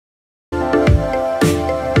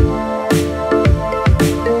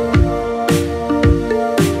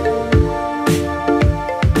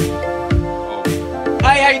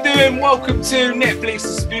welcome to Netflix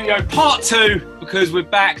Studio Part 2, because we're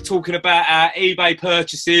back talking about our eBay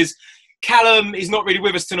purchases. Callum is not really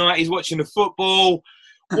with us tonight, he's watching the football.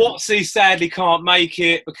 Watsy sadly can't make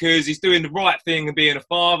it because he's doing the right thing and being a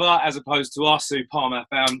father, as opposed to us who palm our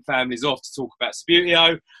families off to talk about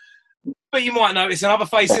Subbuteo. But you might notice another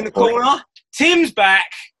face in the corner. Tim's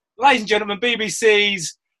back. Ladies and gentlemen,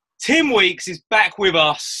 BBC's Tim Weeks is back with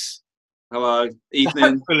us. Hello.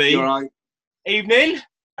 Evening. Hopefully. You all right? Evening.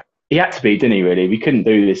 He had to be, didn't he, really? We couldn't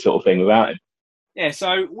do this sort of thing without him. Yeah,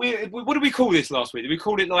 so what did we call this last week? Did we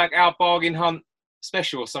call it like our bargain hunt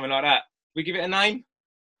special or something like that? Did we give it a name?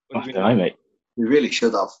 I don't know, mate. We really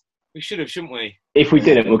should have. We should have, shouldn't we? If we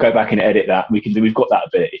didn't, we'll go back and edit that. We've got that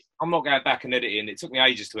ability. I'm not going back and editing. It took me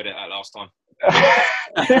ages to edit that last time.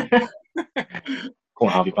 Go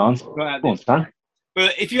on, Harvey Barnes. Go on, Stan.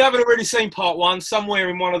 But if you haven't already seen part one, somewhere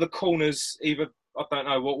in one of the corners, either, I don't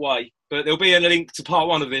know what way, but there'll be a link to part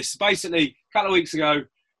one of this. Basically, a couple of weeks ago,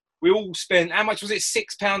 we all spent, how much was it?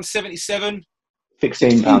 £6.77?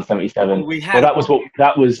 £16.77.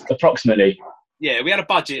 That was approximately. Yeah, we had a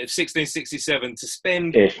budget of $16.67 to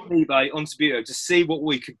spend on eBay on Subbuteo to see what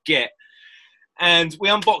we could get. And we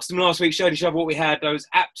unboxed them last week, showed each other what we had. Those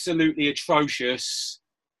absolutely atrocious.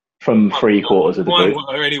 From 3/4 of the mine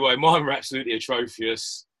boot. Mine were absolutely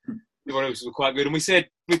atrocious. Everyone else was quite good. And we said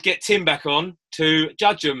we'd get Tim back on to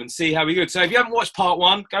judge them and see how we good. So if you haven't watched part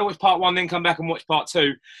one, go watch part one, then come back and watch part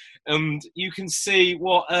two. And you can see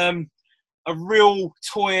what a real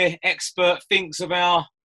toy expert thinks of our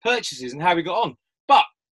purchases and how we got on. But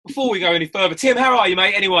before we go any further, Tim, how are you,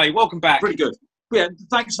 mate? Anyway, welcome back. Pretty good. Yeah,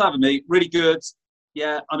 thanks for having me. Really good.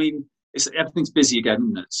 Yeah, I mean, everything's busy again,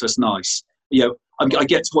 isn't it? So it's nice. You know, I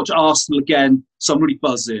get to watch Arsenal again, so I'm really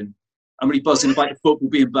buzzing. I'm really buzzing about the football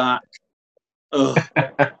being back. Ugh,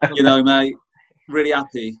 you know, mate, really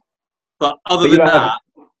happy. But other than that,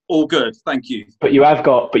 all good. Thank you. But you have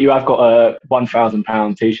got a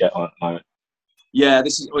 £1,000 T-shirt on at the moment. Yeah,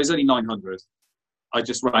 it's only 900. I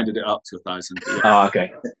just rounded it up to 1,000. Yeah. Oh,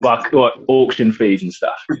 okay. Well, what, auction fees and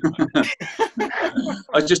stuff.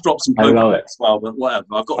 I just dropped some love as well, but whatever.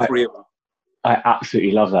 I've got 3 of them. I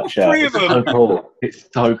absolutely love that shirt. 3 of them. It's so cool. It's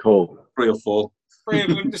so cool. 3 or 4. 3 of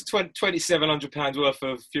them, just £2,700 worth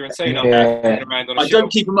of Fiorentina. Yeah. Around on a I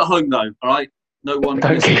don't keep them at home though. All right, no one.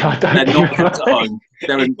 They're not kept at home.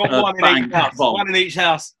 They're in one in each house. vault. One in each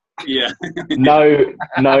house. Yeah. No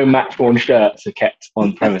match-worn shirts are kept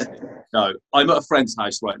on premises. No, I'm at a friend's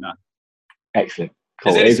house right now. Excellent.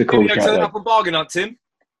 Cool. Has It is a cool Subbuteo shirt. turned up on Bargain Hunt, Tim?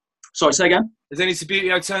 Sorry, say again. Has any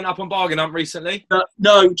Subbuteo turned up on Bargain Hunt recently?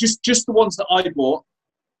 No, just the ones that I bought.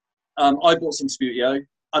 I bought some Subbuteo.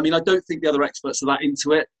 I mean, I don't think the other experts are that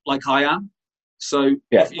into it like I am. So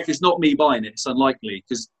yeah. if it's not me buying it, it's unlikely.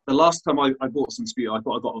 Because the last time I bought some Subbuteo, I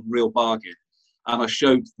thought I got a real bargain. And I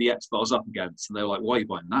showed the expert I was up against, and they were like, "Why are you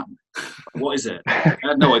buying that one? What is it?" I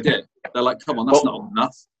had no idea. They're like, "Come on, that's not old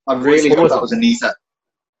enough." I really hope that was Anita.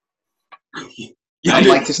 Yeah, I'd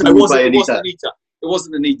like to see it you wasn't buy Anita. Anita. It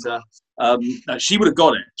wasn't Anita. No, she would have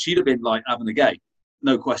got it. She'd have been like having a go.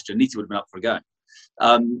 No question. Anita would have been up for a go.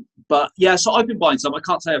 But yeah, so I've been buying some. I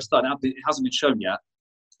can't say I've started. It hasn't been shown yet,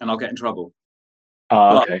 and I'll get in trouble.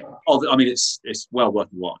 Oh, okay. I mean, it's well worth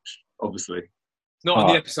a watch, obviously. Not on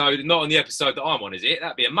the episode that I'm on, is it?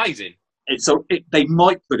 That'd be amazing. They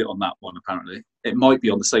might put it on that one. Apparently, it might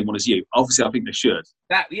be on the same one as you. Obviously, I think they should.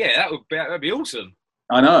 That'd be awesome.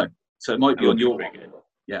 I know. So it might be on your.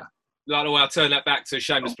 Yeah. Like the way I turn that back to a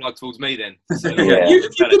shameless plug towards me. Then. So, Yeah.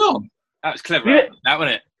 You've been on. That was clever. Yeah. That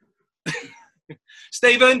wasn't it?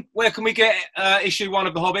 Stephen, where can we get issue 1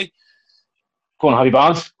 of the hobby? Go on, Harvey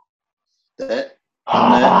Barnes.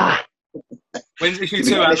 When's issue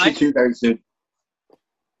 2 out, Issue mate? 2 very soon.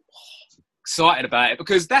 Excited about it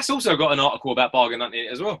because that's also got an article about bargain hunting in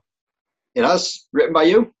it as well. It has, written by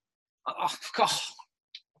you. Oh, God.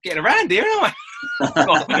 Getting around here, aren't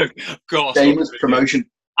I? God, Shameless promotion.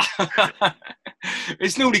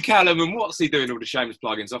 It's normally Callum and Watsy doing all the shameless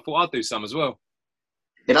plugins. I thought I'd do some as well.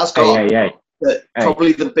 It has got Hey.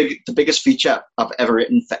 probably the biggest feature I've ever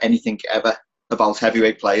written for anything ever about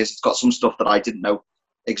heavyweight players. It's got some stuff that I didn't know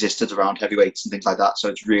existed around heavyweights and things like that. So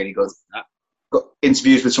it's really good. Got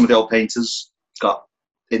interviews with some of the old painters. It's got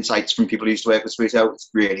insights from people who used to work with Subbuteo. It's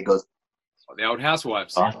really good. Like the old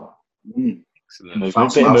housewives. Excellent.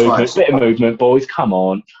 Bit of movement, boys. Come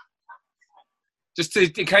on. Just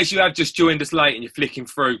in case you have just joined us late and you're flicking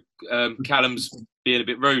through, Callum's being a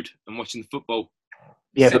bit rude and watching the football.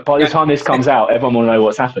 Yeah, but by the time this comes out, everyone will know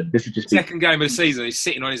what's happened. This is just second game of the season. He's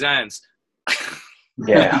sitting on his hands.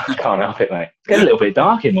 Yeah, I can't help it, mate. It's getting a little bit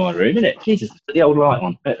dark in my room, isn't it? Jesus, put the old light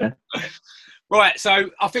on. Right, so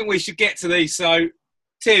I think we should get to these. So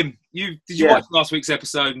Tim, did you watch last week's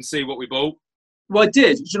episode and see what we bought? Well, I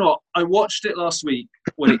did. You know what? I watched it last week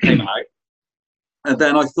when it came out. And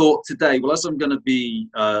then I thought today, well, as I'm going to be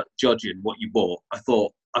judging what you bought, I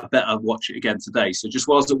thought I better watch it again today. So just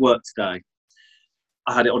while I was at work today,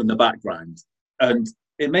 I had it on in the background. And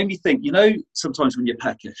it made me think, sometimes when you're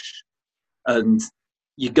peckish and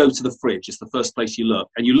you go to the fridge, it's the first place you look,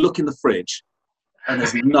 and you look in the fridge and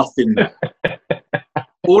there's nothing there.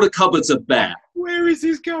 All the cupboards are bare. Where is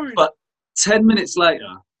this going? But 10 minutes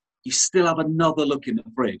later, you still have another look in the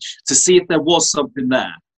fridge to see if there was something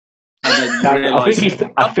there. And then you realise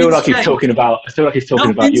I feel like he's talking about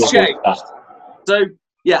your stuff. So,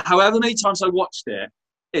 yeah, however many times I watched it,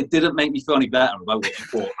 it didn't make me feel any better about what you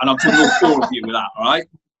bought. And I'm talking all four of you with that, all right?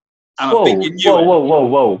 And I think you knew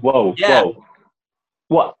Whoa.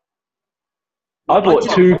 What? I bought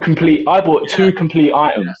two complete items.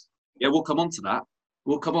 Yeah, we'll come on to that.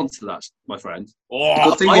 My friend.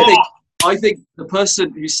 Oh, I think the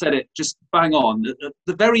person who said it just bang on. At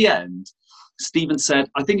the very end, Stephen said,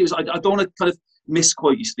 I think it was, I don't want to kind of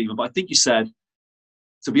misquote you, Stephen, but I think you said,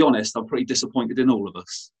 to be honest, I'm pretty disappointed in all of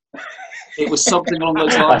us. It was something along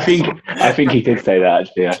those lines. I think he did say that,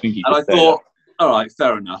 actually. And I thought, all right,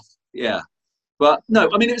 fair enough. Yeah. But no,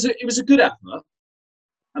 I mean, it was a good effort.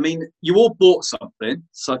 I mean, you all bought something.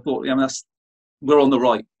 So I thought, we're on the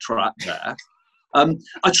right track there.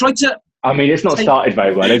 I tried to... I mean, it's not started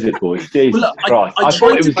very well, is it, boys? Jesus Christ. I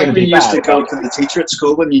thought it was going to be bad. You used to go to the teacher at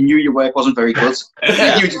school when you knew your work wasn't very good.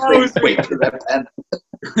 You just wait for their pen.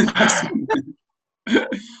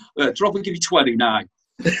 Drop and give you 20 now.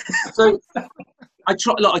 So I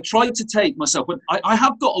tried to take myself, but I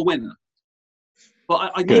have got a winner.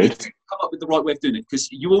 But I needed to come up with the right way of doing it,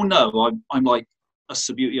 because you all know I'm like a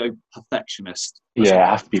Subbuteo perfectionist. Yeah, it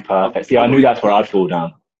has to be perfect. See, I knew that's where I'd fall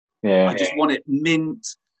down. Yeah. I just want it mint,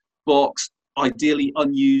 boxed, ideally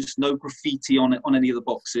unused, no graffiti on it on any of the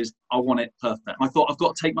boxes. I want it perfect. And I thought, I've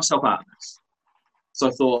got to take myself out of this. So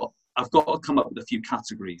I thought, I've got to come up with a few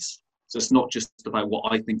categories. So it's not just about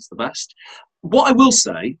what I think's the best. What I will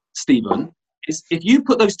say, Stephen, is if you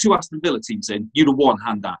put those two Aston Villa teams in, you'd have won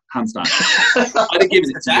hands down. I'd have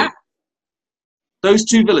given it to you. Those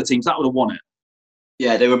two Villa teams, that would have won it.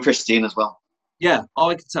 Yeah, they were pristine as well. Yeah,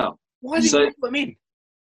 I could tell. Why did you put them in?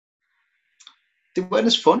 They weren't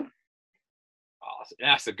as fun. Oh,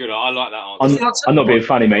 that's a good. I like that answer. I'm not being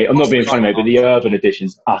funny, mate. But the Urban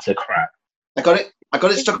Edition's utter crap. I got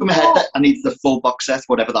it stuck in my head that I needed the full box set,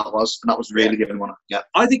 whatever that was, and that was really the only one I could get.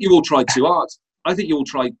 I think you all tried too hard. I think you all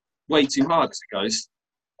tried way too hard, guys.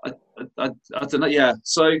 I don't know. Yeah.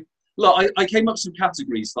 So look, I came up with some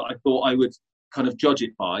categories that I thought I would kind of judge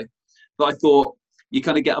it by. But I thought you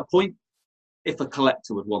kind of get a point if a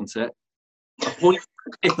collector would want it, a point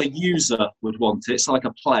if a user would want it. It's like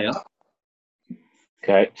a player.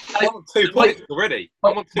 Okay. I'm on 2 points already. I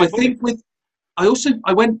went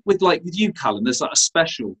with with you, Callum. There's like a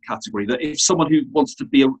special category that if someone who wants to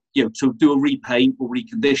be to do a repaint or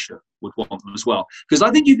recondition would want them as well. Because I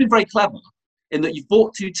think you've been very clever in that you've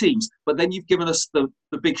bought two teams, but then you've given us the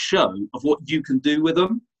big show of what you can do with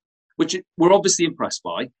them, which we're obviously impressed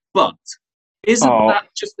by. But isn't that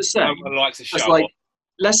just the same? No one likes a show.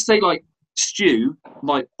 Let's say Stu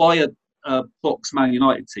might buy a box Man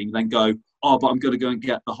United team, then go, but I'm going to go and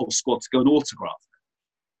get the whole squad to go and autograph.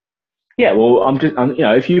 Yeah, well,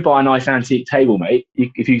 if you buy a nice antique table, mate,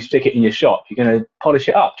 if you stick it in your shop, you're going to polish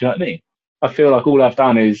it up. Do you know what I mean? I feel like all I've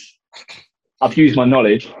done is I've used my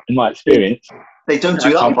knowledge and my experience. They don't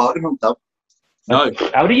do that on Bargain Hunt, though. No.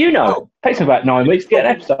 How do you know? It takes about 9 weeks to get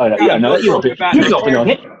an episode out. You don't know it. You've not been on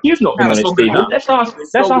it. You've not been on it, Stephen. Let's ask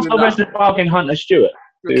our resident bargain hunter, Stuart.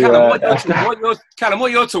 Callum,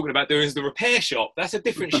 what you're talking about doing is the repair shop. That's a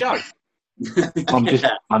different show. I'm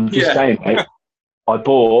just saying, mate. I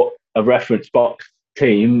bought a reference box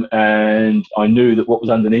team, and I knew that what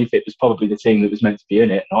was underneath it was probably the team that was meant to be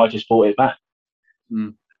in it, and I just bought it back.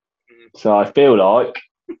 Mm. So I feel like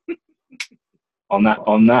on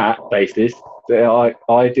that basis that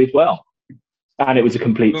I did well, and it was a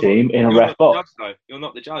complete team in a ref box. You're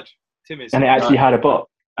not the judge. Tim is. And it actually had a box.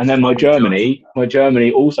 And then my Germany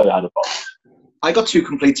also had a box. I got two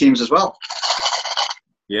complete teams as well.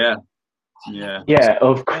 Yeah,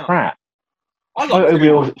 of crap. Photo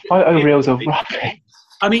reels are rubbish.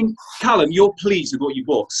 I mean, Callum, you're pleased with what you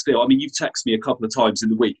bought still. I mean, you've texted me a couple of times in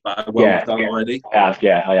the week about how well you've done already. I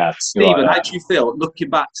have. Stephen, how do you feel looking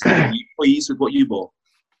back? Are you pleased with what you bought?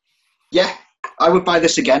 Yeah, I would buy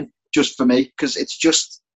this again just for me, because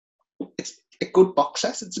it's a good box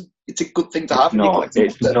set. It's a good thing to have.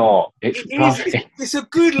 It's not. It's a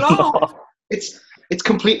good laugh. It's it's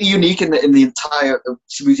completely unique in the entire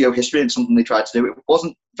Smoothio history and something they tried to do. It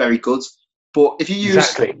wasn't very good, but if you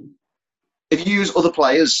use other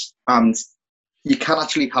players and you can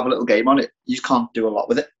actually have a little game on it, you can't do a lot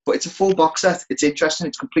with it. But it's a full box set. It's interesting.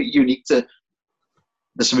 It's completely unique to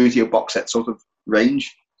the Smoothio box set sort of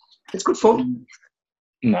range. It's good fun.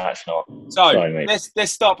 No, it's not. So Sorry,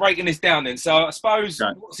 let's start breaking this down then. So I suppose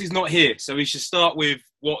Watsy's not here, so we should start with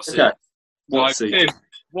Watsy. Okay. Watsy.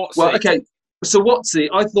 Watsy. Well, okay. So Watsy,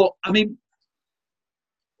 I thought, I mean,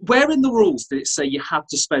 where in the rules did it say you had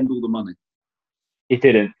to spend all the money? It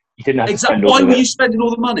didn't. You didn't have to Exactly. spend all Why of were it. you spending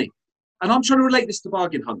all the money? And I'm trying to relate this to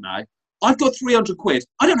Bargain Hunt now. I've got 300 quid.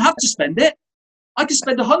 I don't have to spend it. I can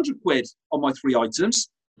spend 100 quid on my 3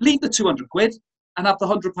 items, leave the 200 quid, and have the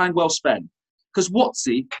 £100 well spent. Because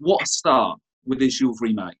Watsy, what a start with his Jules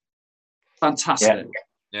remake. Fantastic.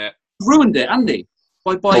 Yeah. Ruined it, Andy.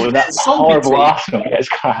 By that horrible Arsenal gets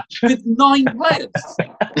scratched. with 9 players.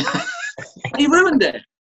 He ruined it.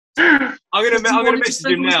 I'm gonna wanted to message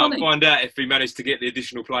spend him all his now and money. find out if he managed to get the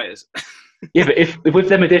additional players. Yeah, but if with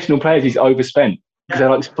them additional players, he's overspent because they're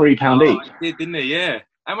like £3 each. He did, didn't he? Yeah.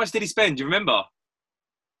 How much did he spend? Do you remember?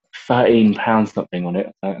 £13 something on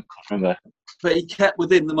it. I can't remember. But he kept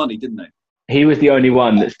within the money, didn't he? He was the only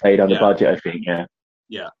one that stayed under Yeah. budget, I think. Yeah.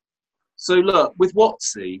 Yeah. So look, with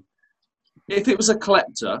Watsy, if it was a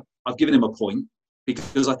collector, I've given him a point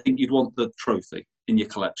because I think you'd want the trophy in your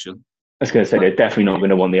collection. I was going to say they're definitely not going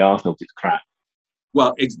to want the Arsenal because it's crap.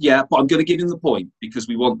 Well, yeah, but I'm going to give him the point because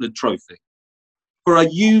we want the trophy. For a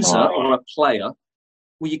user or a player,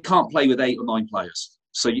 well, you can't play with 8 or 9 players.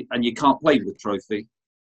 So you can't play with the trophy.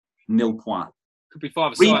 Nil point. Could be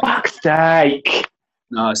 5 For aside. fuck's sake!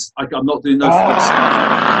 No, I'm not doing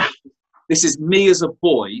no. This is me as a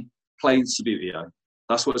boy playing Subbuteo.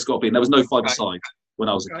 That's what it's got to be. And there was no 5-a-side when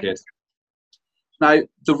I was a kid. Now,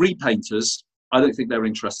 the repainters, I don't think they're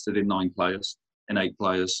interested in 9 players, in 8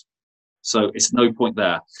 players. So it's no point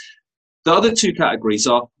there. The other 2 categories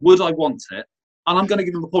are, would I want it? And I'm going to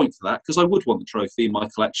give him a point for that because I would want the trophy in my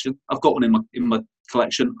collection. I've got one in my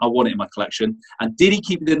collection. I want it in my collection. And did he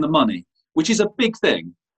keep it in the money? Which is a big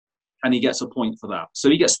thing. And he gets a point for that. So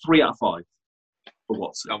he gets 3 out of 5 for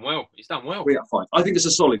Watsy. Done well. He's done well. 3 out of 5. I think it's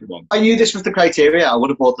a solid one. I knew this was the criteria. I would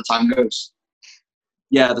have bought the Tangos.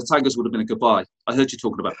 Yeah, the Tangos would have been a goodbye. I heard you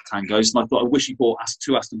talking about the Tangos, and I thought I wish he bought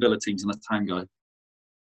 2 Aston Villa teams in a Tango.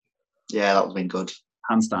 Yeah, that would have been good.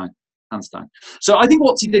 Hands down. Hands down. So I think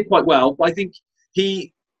Watsy did quite well, but I think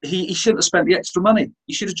he shouldn't have spent the extra money.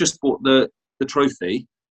 He should have just bought the trophy,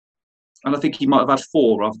 and I think he might have had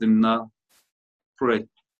 4 rather than 3.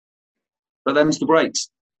 But them's the breaks.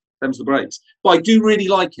 Them's the breaks. But I do really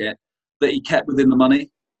like it that he kept within the money.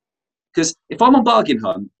 Because if I'm on Bargain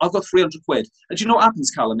Hunt, I've got 300 quid. And do you know what happens,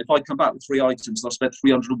 Callum, if I come back with 3 items and I've spent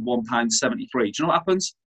 £301.73? Do you know what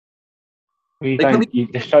happens? Well,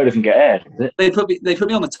 the show doesn't get aired, does it? They put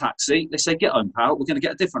me on the taxi. They say, get home, pal. We're going to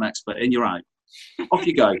get a different expert in. You're out. Off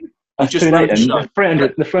you go. That's just too late. wrote the And show.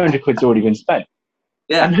 the 300 quid's already been spent.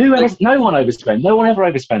 Yeah. And no one overspends. No one ever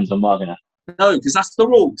overspends on Bargain Hunt. No, because that's the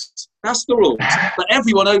rules. That's the rules. But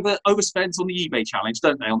everyone overspends on the eBay challenge,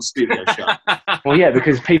 don't they, on the studio show? Well, yeah,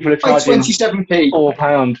 because people are Like charging 27p.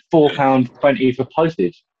 £4.20 for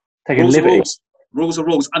postage. Taking Rules are liberty. rules. Rules are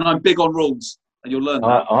rules. And I'm big on rules. And you'll learn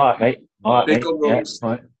that. All right, mate. All right, Big mate. on rules. Yeah,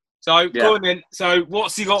 right. So, go on then. So,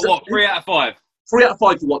 what's he got? What? 3 out of 5? 3 out of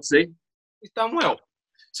 5 for Watsy. He's done well.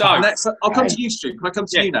 So, I'll come to you, Stu. Can I come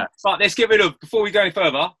to you next? but let's get rid of, before we go any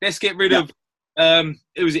further, let's get rid of,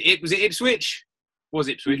 was it Ipswich? Was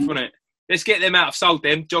Ipswich, wasn't it? Let's get them out of sold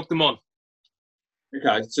then, jog them on.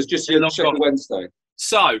 Okay, so it's just Yeah, not Sheffield gone. Wednesday.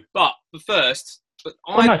 So, but first,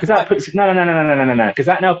 Oh, no, because that puts no, because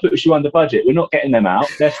that now puts you under budget. We're not getting them out.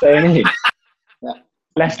 They're staying in.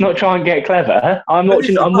 Let's not try and get clever. I'm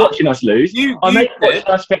watching us lose. I'm maybe watching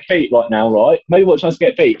us get beat right now, right? Maybe watching us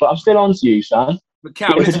get beat, but I'm still on to you, son. But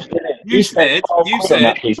Cal, listen, you said I will be able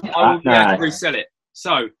to resell it.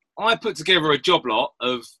 So, I put together a job lot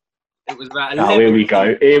of, it was about 11. Oh, here we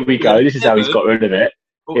go. Here we go. This is how he's got rid of it.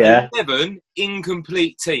 Yeah. 11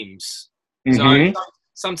 incomplete teams. Mhm. So,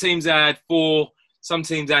 some teams had 4, some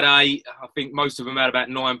teams had 8. I think most of them had about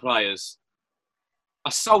 9 players. I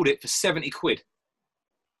sold it for 70 quid.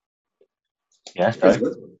 Yeah, so.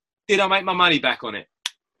 Did I make my money back on it?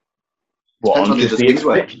 What, Depends on on just the the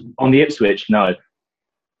Ipswich? On the Ipswich, no.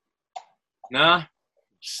 Nah.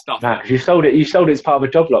 Stuff. Nah, 'cause you sold it as part of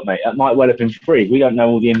a job lot, mate. That might well have been free. We don't know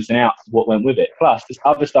all the ins and outs of what went with it. Plus, there's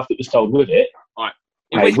other stuff that was sold with it. Right.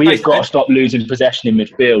 Mate, we have got to stop losing possession in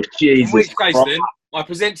midfield. Jesus In which case, Christ. then, I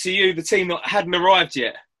present to you the team that hadn't arrived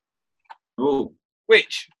yet. Oh,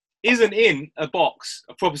 Which? isn't in a box,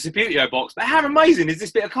 a proper Subbuteo box. But how amazing is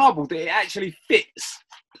this bit of cardboard that it actually fits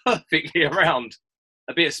perfectly around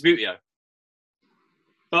a bit of Subbuteo?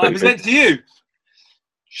 But I present to you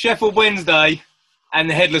Sheffield Wednesday and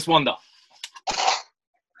the Headless Wonder.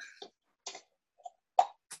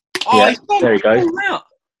 Yeah, there you go. Out.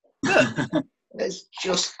 Look. It's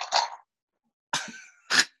just.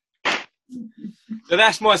 So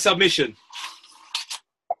that's my submission.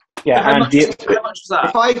 Yeah, How and much was that?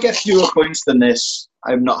 If I get fewer points than this,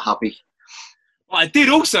 I'm not happy. I did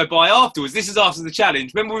also buy afterwards. This is after the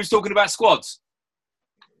challenge. Remember we was talking about squads?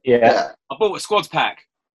 yeah. I bought a squads pack.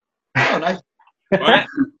 Oh, no. Right?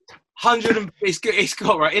 100 and it's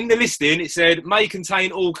got right in the listing. It said may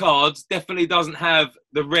contain all cards. Definitely doesn't have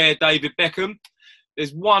the rare David Beckham.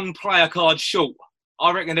 There's one player card short.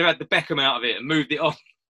 I reckon they've had the Beckham out of it and moved it on.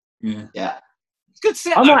 Yeah. It's good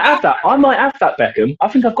set. I might have that. I might have that Beckham. I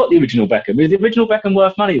think I've got the original Beckham. Is the original Beckham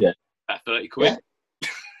worth money then? About 30 quid.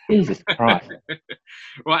 Jesus Christ.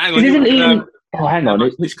 Right, hang on. Isn't Ian... Oh, hang on.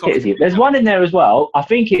 This Which kit is it? There's one in there as well. I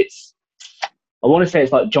think it's... I want to say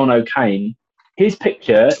it's like John O'Kane. His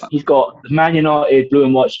picture, he's got the Man United blue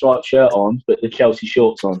and white striped shirt on, but the Chelsea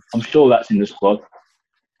shorts on. I'm sure that's in the squad.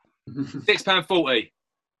 £6.40.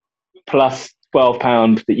 Plus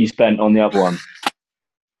 £12 that you spent on the other one.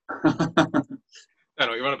 I don't know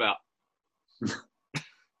what you're on about.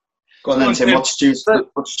 Go on then, Tim. What's Stu's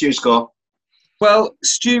score? Well,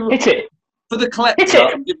 Stu, Hit it. for the collector, Hit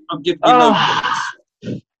it. I'm giving you no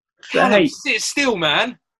points. Callum, sit still,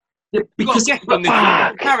 man. Yeah, You've got to because get on this. You're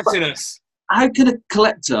embarrassing us. how can a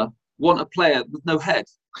collector want a player with no head?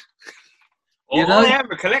 Well, You know? I am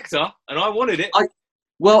a collector, and I wanted it.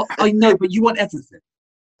 Well, I know, but you want everything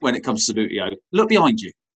when it comes to Subbuteo. Look behind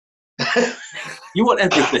you. You want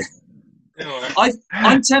everything. Yeah, all right.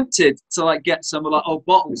 I'm tempted to like get some like old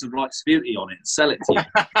bottles and write Subbuteo on it and sell it to you.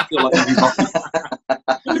 I feel like that'd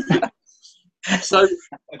be fun. So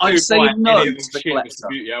I I'm do saying quite no any of to them the shit with collector.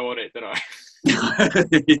 Subbuteo, I want it, don't I?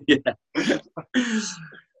 Yeah.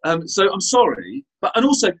 So I'm sorry, but and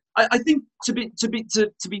also I think to be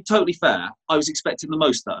totally fair, I was expecting the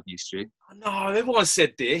most out of you, Stu. No, everyone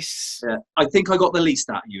said this. Yeah, I think I got the least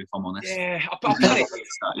out of you, if I'm honest. Yeah, I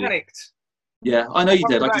panicked. Yeah, I know you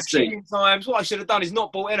did. I About could see. cheating times. What I should have done is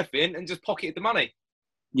not bought anything and just pocketed the money.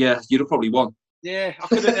 Yeah, you'd have probably won. Yeah, I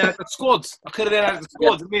could have had the squads.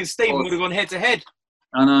 Me and Stephen would have gone head to head.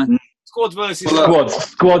 I know. Squads versus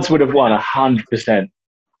Squads would have won 100%.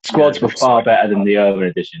 Squads were far better than the Urban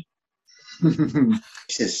Edition.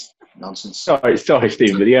 This is nonsense. Sorry,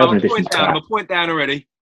 Stephen, but the Urban Edition. I'm a point down already.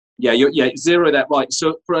 Yeah, zero that right.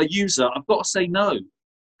 So for a user, I've got to say no,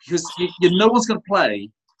 because no one's going to play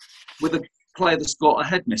with a player that's got a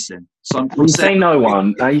head missing. So I'm You say no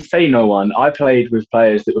one. Now you say no one. I played with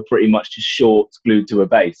players that were pretty much just shorts glued to a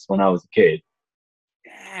base when I was a kid.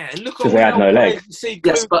 Yeah, and look at 'Cause they had no legs. You see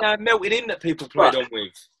Yes, glue but- melted in that people played on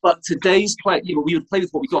with. But today's play, we would play with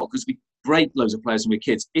what we got because we break loads of players when we were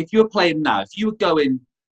kids. If you were playing now, if you were going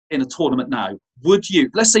in a tournament now, would you?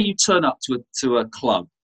 Let's say you turn up to a club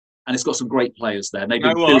and it's got some great players there. And they've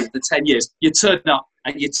been doing it for 10 years. You turn up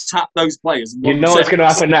and you tap those players. And You know what's going to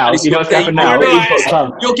happen now. and You know what's going to happen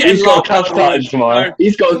now. You're getting He's got a laughed club out the starting room. tomorrow.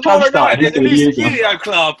 He's got a club Tomorrow night, starting. He's there's a going to new use them. studio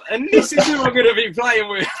club, and this is who I'm going to be playing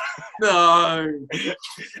with. No.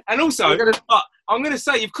 And also, but I'm going to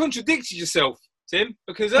say you've contradicted yourself, Tim,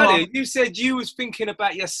 because earlier you said you was thinking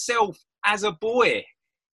about yourself as a boy.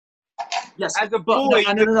 Yes, As a but boy,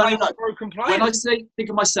 no. broken players. When I say think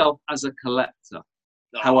of myself as a collector,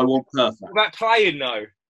 how I want perfect. What about playing though?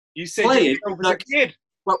 You said Playing? yourself as a kid.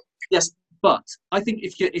 Yes, but I think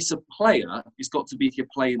it's a player, it's got to be if you're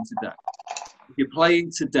playing today. If you're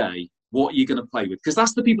playing today, what are you going to play with? Because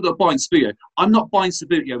that's the people that are buying Subbuteo. I'm not buying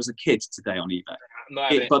Subbuteo as a kid today on eBay. I'm not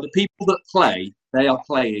having it. But the people that play, they are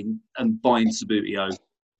playing and buying Subbuteo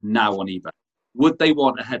now on eBay. Would they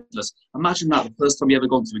want a headless? Imagine that the first time you ever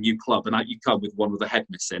gone to a new club and out you come with one with a head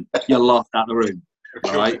missing. You're laughed out the room.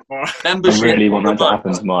 All right? I Membership. really want that to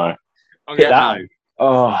happen tomorrow. I'm Hit gonna- that.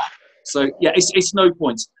 Oh, So yeah, it's no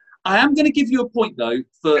points. I am going to give you a point though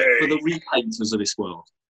for the repainters of this world,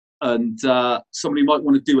 and somebody might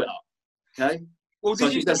want to do it up. Okay. Well, So I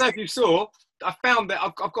did you think know if you saw? I found that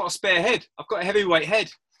I've got a spare head. I've got a heavyweight head.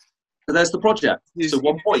 So there's the project. It's So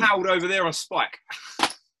 1 point. held over there on spike.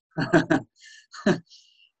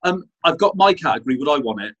 I've got my category. Would I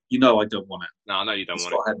want it? You know I don't want it. No, I know you don't It's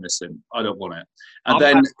want got a head missing. I don't want it. it. And I'm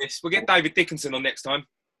then happy with this. We'll get David Dickinson on next time.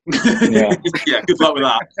 Yeah. yeah, good luck with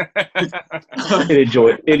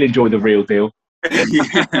that. he'll enjoy the real deal.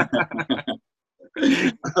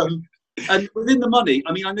 And within the money,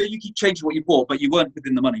 I mean, I know you keep changing what you bought, but you weren't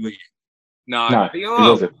within the money, were you? No, No, but he you are.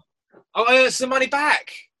 wasn't. I earned some money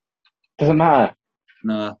back. Doesn't matter.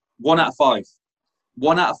 No, 1 out of 5.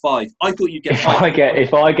 1 out of 5. I thought you'd get If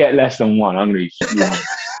 5. I get less than 1, I'm going to be.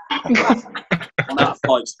 1 out of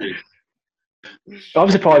 5, Steve. I'm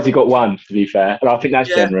surprised you got 1. To be fair, and I think that's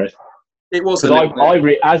generous. It was.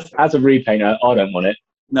 Because as a repainter, I don't want it.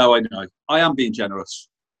 No, I know. I am being generous.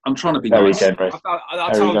 I'm trying to be Very nice. generous.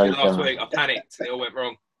 I told you last week. I panicked. It all went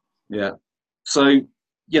wrong. Yeah. So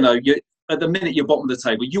you at the minute you're bottom of the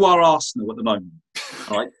table. You are Arsenal at the moment.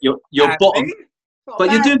 All right. You're bottom, but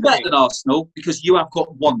you're doing better than Arsenal because you have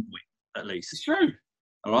got 1 point at least. It's true.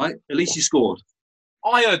 All right. At least you scored.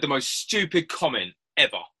 I heard the most stupid comment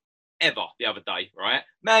ever the other day. Right,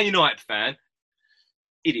 Man United fan,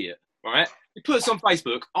 idiot. Right, he put us on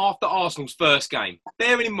Facebook after Arsenal's first game.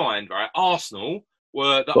 Bearing in mind, right, Arsenal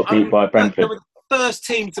were the first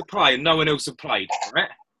team to play and no one else had played. Right,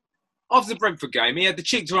 after the Brentford game, he had the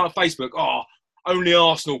cheek to write on Facebook, "Oh, only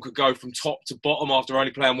Arsenal could go from top to bottom after only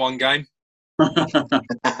playing 1 game." But,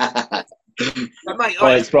 mate,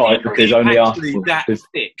 it's right because only Arsenal.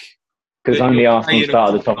 Because only Arsenal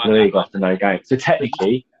started at the top of the league after no game. So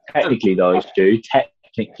technically though, Stu,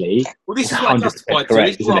 well, this is what I justified.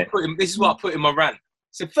 Correct, this is what I put in my rant.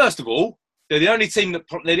 So first of all, they're the only 2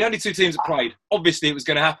 teams that played. Obviously, it was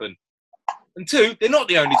going to happen. And 2, they're not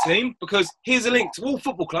the only team because here's a link to all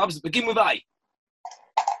football clubs that begin with A.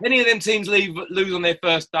 Any of them teams lose on their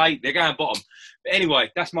first day, they're going bottom. But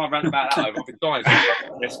anyway, that's my rant about that. I've been dying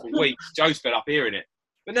for this for weeks. Joe's fed up hearing it.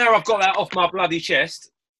 But now I've got that off my bloody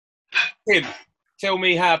chest. Tim, tell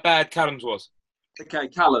me how bad Callum's was. Okay,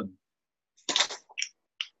 Callum.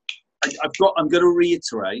 I'm going to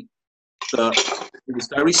reiterate that it was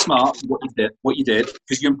very smart what you did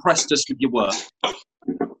because you impressed us with your work.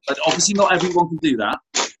 But obviously, not everyone can do that.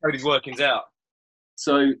 Showed his workings out.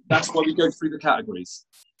 So that's why we go through the categories.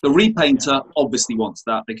 The repainter obviously wants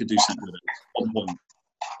that. They could do something with it. 1 point.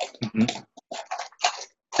 Mm-hmm.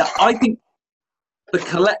 Now, I think the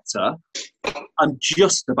collector, I'm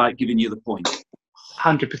just about giving you the point.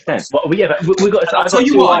 100%. Well, yeah, but we've got. I'll tell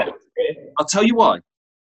you why. I'll tell you why.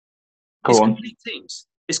 Go on. Complete teams.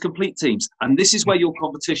 It's complete teams, and this is where your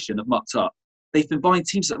competition have mucked up. They've been buying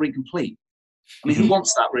teams that are incomplete. I mean, who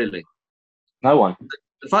wants that really? No one.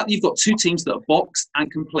 The fact that you've got 2 teams that are boxed and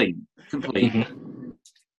complete,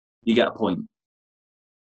 you get a point.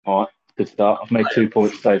 All right, good start. I've made 2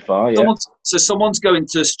 points so far. Yeah. Someone's going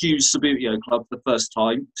to Stu's Subbuteo club for the first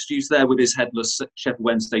time. Stu's there with his headless Sheffield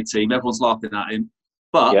Wednesday team. Everyone's laughing at him,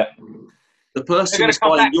 but the person who's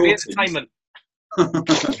buying your teams,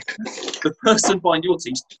 the person buying your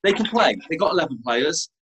teams, they can play. They've got 11 players.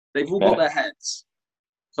 They've all got their heads.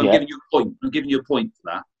 So I'm giving you a point. I'm giving you a point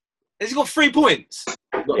for that. Has he got 3 points?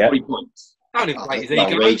 You've got 3 points. Don't inflate his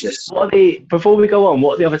ego. Before we go on,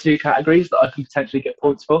 what are the other 2 categories that I can potentially get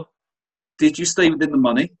points for? Did you stay within the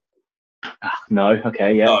money? No.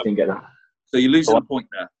 Okay. Yeah, no. I didn't get that. So you're losing a point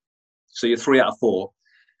there. So you're 3 out of 4.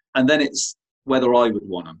 And then it's whether I would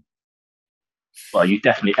want them. Well,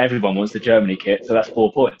 everyone wants the Germany kit, so that's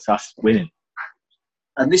 4 points. That's winning.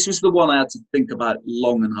 And this was the one I had to think about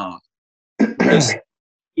long and hard. Because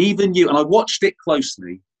even you, and I watched it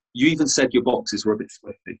closely, you even said your boxes were a bit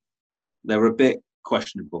squiffy. They were a bit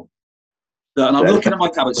questionable. And I'm looking at my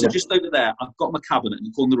cabinet. So just over there, I've got my cabinet in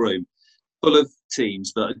the corner of the room full of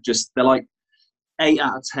teams that are they're like 8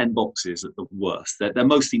 out of 10 boxes at the worst. They're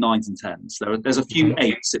mostly 9s and 10s. There's a few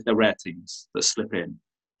 8s if they're rare teams that slip in.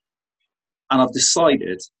 And I've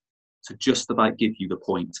decided to just about give you the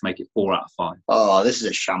point to make it 4 out of 5. Oh, this is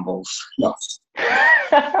a shambles. Yes.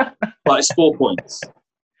 But it's 4 points.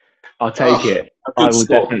 I'll take it. I will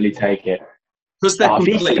definitely take it. Because they're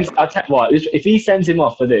complete. I'll tell you what, if he sends him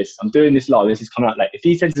off for this, I'm doing this live, this is coming out late. If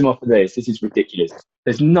he sends him off for this is ridiculous.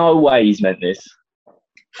 There's no way he's meant this.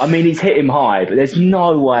 I mean, he's hit him high, but there's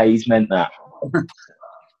no way he's meant that.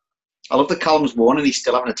 I love that Callum's won and he's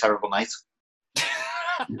still having a terrible night.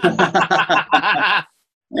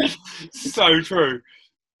 So true.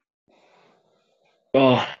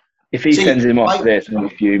 Oh, if he sends him off for this, I'm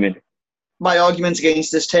fuming. My argument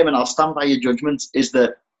against this, Tim, and I'll stand by your judgment, is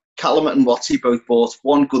that Callum and Watsy both bought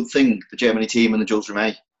one good thing, the Germany team and the Jules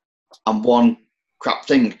Rimet, and one crap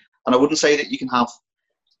thing. And I wouldn't say that you can have...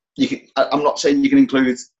 I'm not saying you can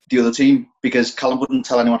include the other team because Callum wouldn't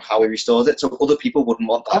tell anyone how he restored it, so other people wouldn't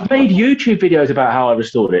want that. I've made YouTube videos about how I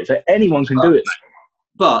restored it, so anyone can do it.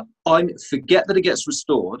 But I forget that it gets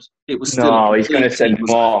restored. It was still... No, he's going to send them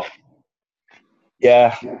off.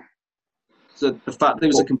 Yeah. So the fact that it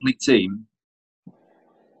was a complete team,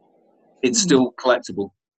 it's still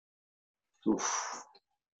collectible. Oof.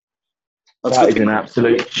 That is an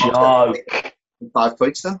absolute joke. 5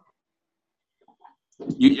 points then?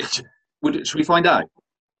 Should we find out?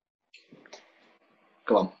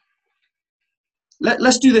 Go on.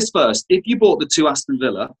 Let's do this first. If you bought the 2 Aston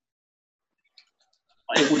Villa,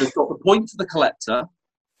 it would have got the point for the collector,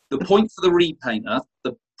 the point for the repainter,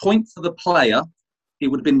 the point for the player. It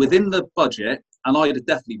would have been within the budget, and I'd have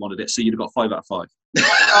definitely wanted it, so you'd have got 5 out of 5.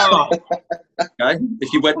 Oh, Okay?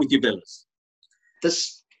 If you went with your Villas.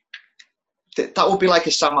 That would be like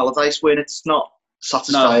a Sam Allardyce win. It's not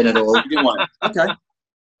satisfying at all. You didn't want it. Okay.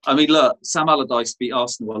 I mean, look, Sam Allardyce beat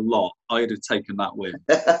Arsenal a lot. I'd have taken that win.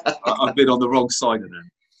 I've been on the wrong side of them.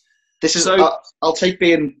 This is. So- I'll take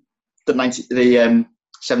being the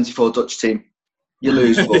 74 Dutch team. You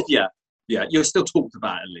lose, but yeah. You're still talked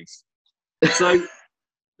about at least. So,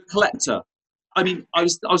 the collector. I mean, I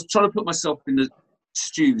was trying to put myself in the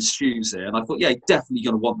Stu's shoes here, and I thought, yeah, you're definitely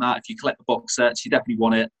going to want that. If you collect the box sets, you definitely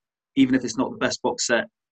want it, even if it's not the best box set.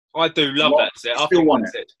 I do love that set. I Still think want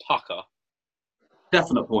that set's pucker.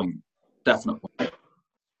 Definite point. off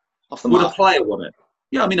the Would a mark. player want it?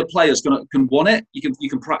 Yeah, I mean, a player's can want it. You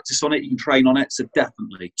can practice on it. You can train on it. So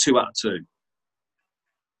definitely 2 out of 2.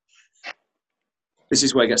 This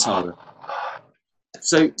is where it gets harder.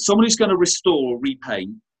 So someone who's going to restore or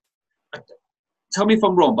repaint. Tell me if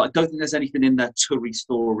I'm wrong, but I don't think there's anything in there to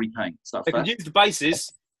restore or repaint. Is that They fair? could use the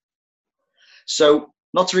bases. So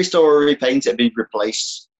not to restore or repaint, it'd be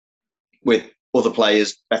replaced with other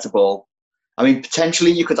players, better ball. I mean,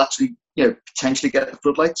 potentially you could actually, potentially get the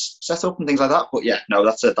floodlights set up and things like that. But yeah, no,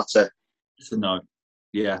 that's a. It's a no.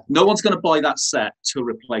 Yeah, no one's going to buy that set to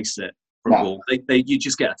replace it from No. ball. You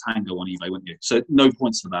just get a Tango on eBay, wouldn't you? So no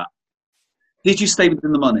points for that. Did you stay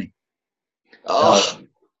within the money? Oh,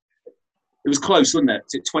 It was close, wasn't it?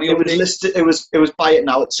 Is it 20 it or was listed. It was buy it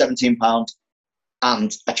now at £17,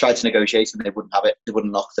 and I tried to negotiate and they wouldn't have it. They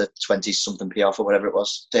wouldn't knock the 20 something p off or whatever it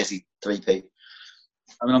was, 33p.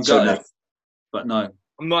 I mean, I'm So gutted, no. but no.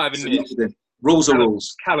 I'm not having it. Rules are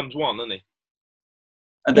rules. Callum's won, hasn't he?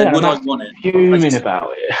 And then Yeah, would I I'm want it? fuming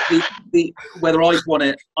about it. Whether I'd want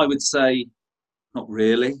it, I would say not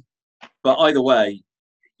really. But either way,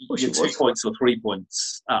 course you're you 2 would. points or 3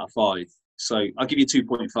 points out of 5. So I'll give you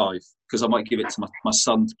 2.5 because I might give it to my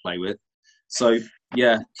son to play with. So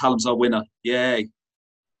yeah, Callum's our winner. Yay.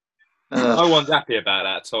 No one's happy about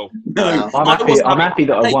that at all. No, I'm happy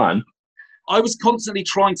that I Hey, won. I was constantly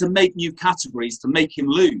trying to make new categories to make him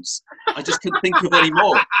lose. I just couldn't think of any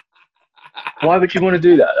more Why would you want to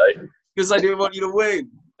do that though? because I didn't want you to win.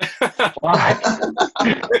 Why?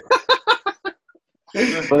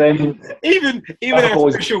 But then even Other a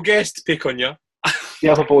boys- special guest pick on you. the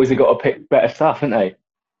other boys have got to pick better stuff, haven't they?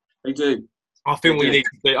 They do. I think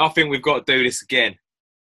we've got to do this again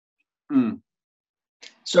Mm.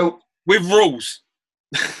 So with rules,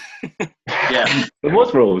 Yeah. There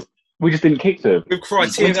was rules. We just didn't kick them. with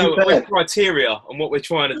criteria, To be fair. with criteria on what we're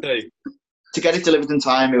trying to do. to get it delivered in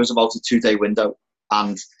time, it was about a 2-day window,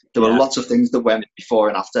 and there were Yeah. lots of things that went before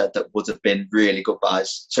and after that would have been really good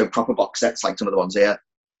buys. So proper box sets, like some of the ones here,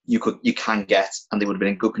 you can get, and they would have been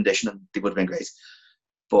in good condition and they would have been great.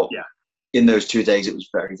 But Yeah. in those 2 days, it was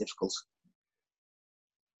very difficult.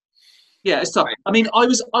 Yeah, it's tough. I mean, I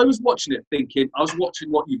was watching it thinking, I was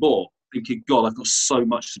watching what you bought, thinking, God, I've got so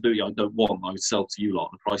much to do I don't want. I would sell to you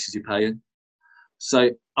lot the prices you're paying.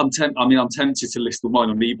 So I'm tempted to list all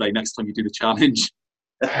mine on eBay next time you do the challenge.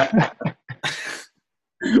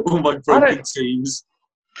 All my broken teams.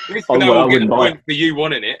 At least Oh, we know well, I we'll get a wouldn't buy point for you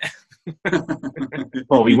wanting it.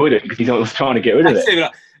 Well, we wouldn't because he's always trying to get rid of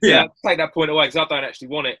it. Yeah, take that point away because I don't actually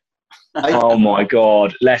want it. Oh my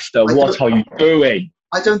God, Leicester, what are you doing?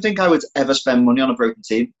 I don't think I would ever spend money on a broken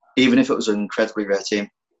team, even if it was an incredibly rare team.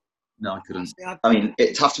 No, I couldn't. I mean,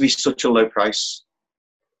 it'd have to be such a low price.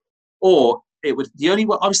 Or it would, the only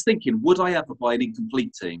one, I was thinking, would I ever buy an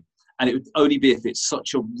incomplete team? And it would only be if it's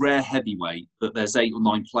such a rare heavyweight that there's 8 or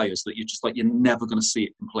 9 players that you're just like, you're never going to see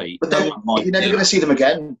it complete. But then you're never going to see them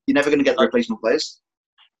again. You're never going to get the replacement players.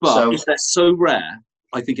 But So- if they're so rare,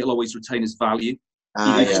 I think it'll always retain its value.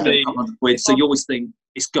 Even if it's Yeah. only a couple hundred quid, so you always think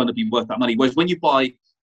it's going to be worth that money. Whereas when you buy,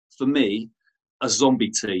 for me, a zombie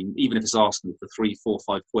team, even if it's Arsenal for 3, 4,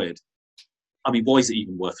 5 quid, I mean, why is it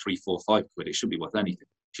even worth 3, 4, 5 quid? It shouldn't be worth anything,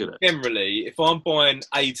 should it? Generally, if I'm buying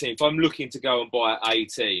a team, if I'm looking to go and buy a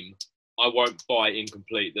team, I won't buy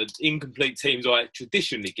incomplete. The incomplete teams I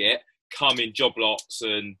traditionally get come in job lots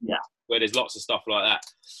and where there's lots of stuff like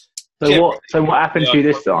that. So what happened to you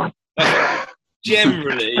this time?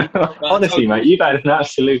 Generally, Honestly, mate, you've had an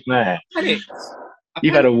absolute mare.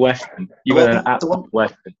 You've had a Western. You've had an absolute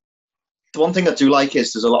Western. The one thing I do like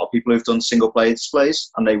is there's a lot of people who've done single player displays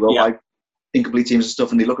and they will buy incomplete teams and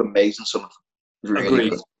stuff and they look amazing. Some of them really Agreed.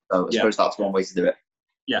 good. So I suppose that's one way to do it.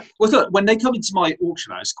 Yeah. Well, look, when they come into my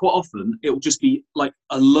auction house, quite often it'll just be like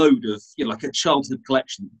a load of, like a childhood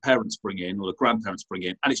collection the parents bring in or the grandparents bring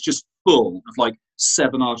in, and it's just full of like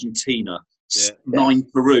 7 Argentina, 9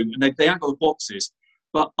 Peru, and they haven't got the boxes.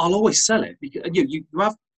 But I'll always sell it because you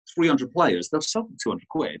have 300 players, they'll sell them 200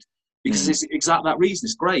 quid because it's exactly that reason.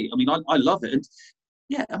 It's great. I mean, I love it. And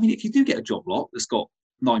yeah, I mean, if you do get a job lot that's got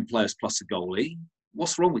 9 players plus a goalie,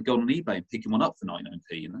 what's wrong with going on eBay and picking one up for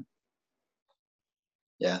 99p,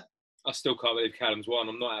 Yeah. I still can't believe Callum's won.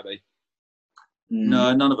 I'm not happy.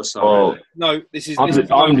 No, none of us are. Oh, No, this is. I'm this just, is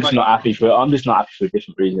no I'm just way. not happy for. I'm just not happy for a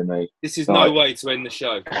different reason, mate. This is Right. no way to end the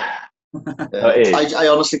show. It is. I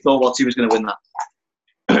honestly thought Watty was going to win that.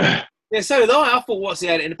 Yeah, so did I. I thought Watson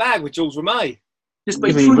had it in the bag with Jules Rimet. Just,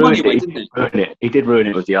 but he threw money away, didn't he? He did ruin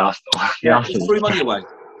it with the Arsenal. He threw money away.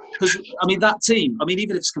 Because, I mean, that team, I mean,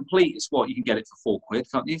 even if it's complete, it's what? You can get it for £4,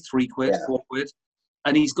 can't you? £3, £4.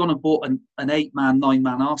 And he's gone and bought an 8-man,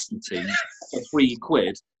 9-man Arsenal team for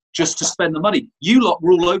 £3 just to spend the money. You lot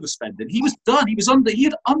were all overspending. He was done. He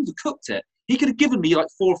had undercooked it. He could have given me like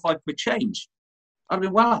 £4 or £5 change. I'd have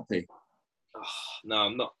been well happy. Oh, no,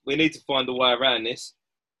 I'm not. We need to find a way around this.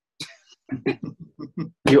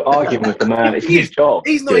 You're arguing with the man. It's his job.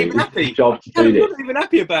 He's not even happy. It's his job to Callum, do you're this. not even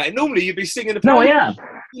happy about it. Normally, you'd be singing the No, I praise. am.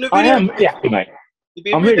 You look I really am really happy, mate. You'd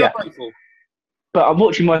be I'm really really happy. grateful. But I'm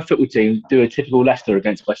watching my football team do a typical Leicester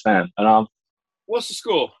against West Ham, and I'm What's the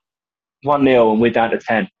score? 1-0, and we're down to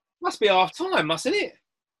 10. Must be half time, mustn't it?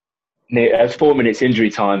 There's 4 minutes injury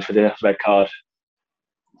time for the red card.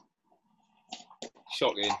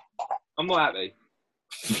 Shocking. I'm not happy.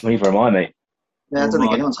 Neither am I, mate. Yeah, I don't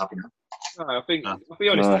think anyone's happy now. No, I think, I'll be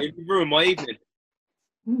honest, No. it ruined my evening.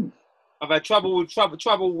 I've had trouble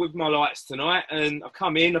with my lights tonight, and I've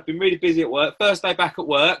come in. I've been really busy at work. First day back at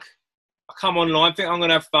work. I come online, think I'm going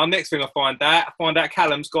to have fun. Next thing I find out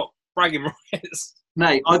Callum's got bragging rights.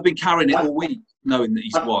 Mate, I've been carrying it all week, knowing that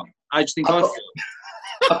he's won. I just think I've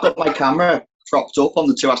I've got my camera propped up on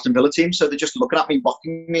the 2 Aston Villa teams, so they're just looking at me,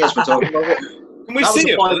 mocking me as we're talking about it. Can we That was see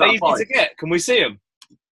a him? five Are they out of easy five. to get? Can we see him?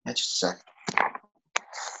 Yeah, just a sec.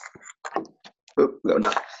 Oh, we got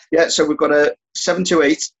that. Yeah, so we've got a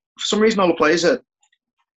 728. For some reason, all the players are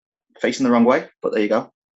facing the wrong way, but there you go.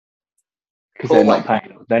 Because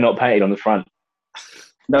they're not painted on the front.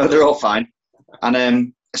 No, they're all fine. And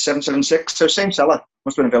a 776, so same seller.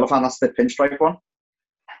 Must have been a Villa fan. That's the pinstripe one.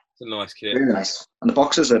 It's a nice kit. Really nice. And the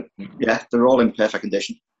boxes are, they're all in perfect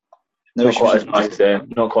condition. No Not quite issues.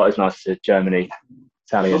 not quite as nice as Germany,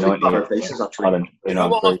 Italia, Lovely 90. colour faces, actually. Ireland, You know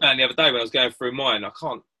what I found the other day when I was going through mine? I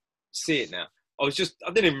can't see it now. I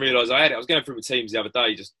didn't even realise I had it. I was going through my teams the other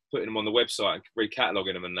day, just putting them on the website and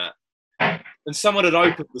recataloguing them and that. And someone had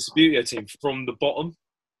opened the Subbuteo team from the bottom.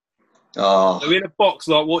 Oh, So in a box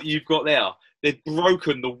like what you've got there, they'd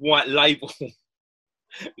broken the white label.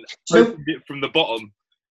 Opened it from the bottom.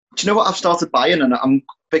 do you know what I've started buying? And I'm a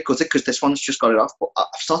bit gutted because this one's just got it off. But I've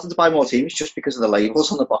started to buy more teams just because of the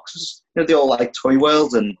labels on the boxes. You know, they all like Toy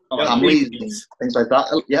World and Hamleys and things like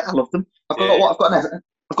that. Yeah, I love them. I've got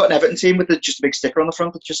an Everton team with just a big sticker on the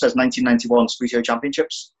front that just says 1991 Subbuteo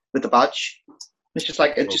Championships with the badge. It's just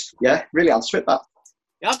like really adds to it. That.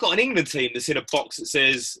 Yeah, I've got an England team that's in a box that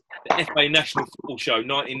says the FA National Football Show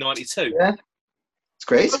 1992. Yeah, it's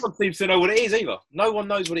great. No one seems to know what it is either. No one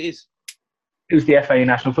knows what it is. It was the FA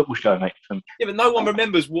National Football Show, mate. Yeah, but no one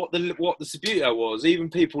remembers what the Subbuteo was. Even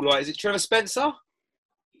people like, is it Trevor Spencer?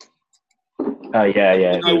 Oh,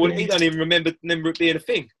 yeah. He don't even remember it being a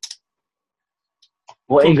thing.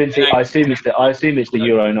 What England team? I assume it's the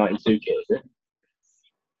Euro '92 kit, is it?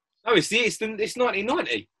 No, it's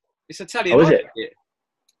 1990. It's Italian. Oh, is it? Kit.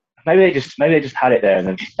 Maybe they just had it there and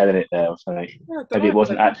then selling it there or something. Yeah, Maybe it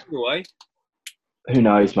wasn't actually. Anyway. Who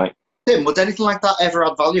knows, mate? Tim, would anything like that ever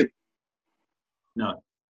add value? No.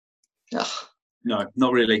 Ugh. No,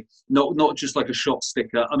 not really. Not just like a shop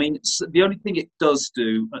sticker. I mean, the only thing it does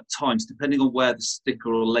do at times, depending on where the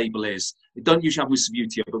sticker or label is, it don't usually happen with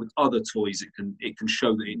Subbuteo, but with other toys, it can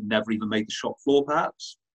show that it never even made the shop floor,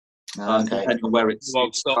 perhaps. Okay. Depending on where it's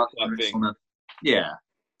Log stock type thing. Yeah.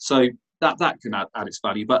 So that can add its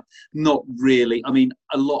value, but not really. I mean,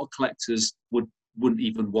 a lot of collectors wouldn't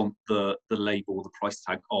even want the label or the price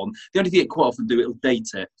tag on. The only thing it quite often do, it'll date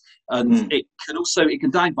it, and it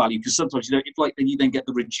can down value because sometimes you then get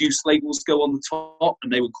the reduced labels go on the top,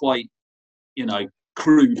 and they were quite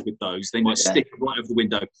crude with those. They might stick right over the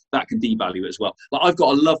window. That can devalue it as well. Like I've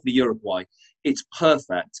got a lovely Uruguay. It's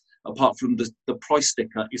perfect apart from the price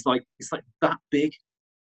sticker. It's like that big,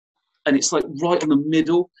 and it's like right in the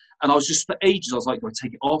middle. And I was just, for ages, I was like, do I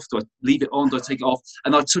take it off? Do I leave it on? Do I take it off?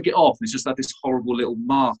 And I took it off, and it's just had this horrible little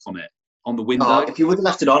mark on it, on the window. If you would have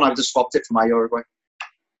left it on, I would have swapped it for my Uruguay.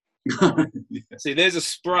 See, there's a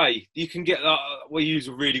spray you can get. I use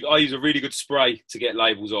a really good spray to get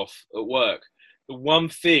labels off at work. The one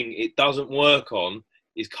thing it doesn't work on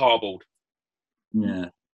is cardboard. Yeah.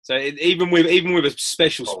 So even with a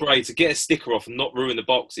special spray to get a sticker off and not ruin the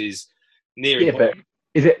box is near. Yeah, but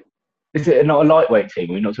is it not a lightweight thing?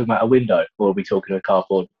 We're not talking about a window, or are we talking a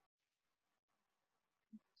cardboard?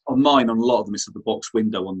 On mine, on a lot of them, it's at the box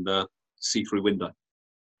window on the see-through window.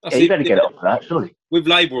 Yeah, you better get it off of that, surely. With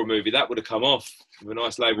label remover, that would have come off with a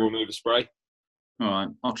nice label remover spray. All right,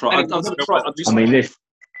 I'll try. I'll try. I mean, this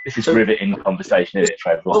is riveting conversation, isn't it,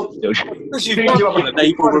 Trevor? Because you've got a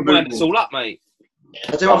label remover. It's all up, mate.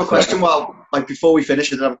 I do have a question. Well, before we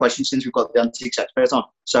finish, I did have a question since we've got the antiques expert on.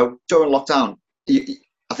 So during lockdown,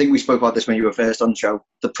 I think we spoke about this when you were first on the show.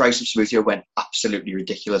 The price of Smoothio went absolutely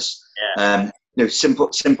ridiculous. Yeah.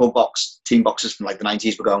 Simple box team boxes from like the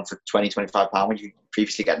 90s were going for £20-25 when you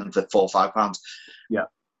previously get them for £4 or £5. Yeah.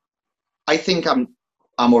 I think I'm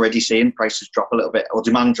already seeing prices drop a little bit, or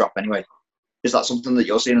demand drop anyway. Is that something that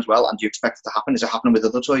you're seeing as well? And do you expect it to happen? Is it happening with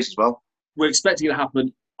other toys as well? We're expecting it to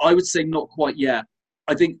happen. I would say not quite yet.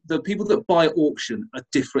 I think the people that buy at auction are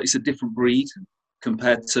different. It's a different breed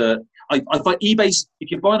compared to. I find eBay's.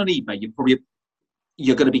 If you're buying on eBay,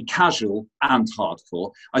 you're going to be casual and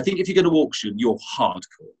hardcore. I think if you're going to auction, you're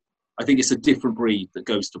hardcore. I think it's a different breed that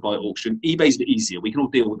goes to buy at auction. eBay's a bit easier. We can all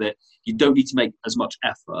deal with it. You don't need to make as much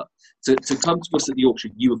effort. To come to us at the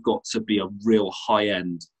auction, you have got to be a real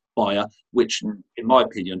high-end buyer, which, in my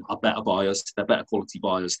opinion, are better buyers. They're better quality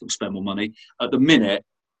buyers that will spend more money. At the minute,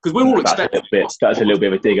 because we're all expecting... That's a little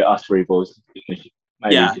bit of a dig at us three boys.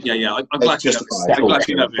 Yeah. I'm glad you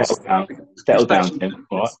know this. Settle down, Tim.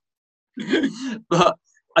 All right. But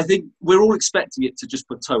I think we're all expecting it to just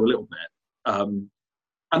plateau a little bit.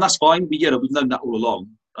 And that's fine. We've known that all along.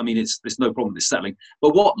 I mean, there's no problem with it settling.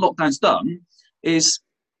 But what lockdown's done is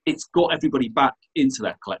it's got everybody back into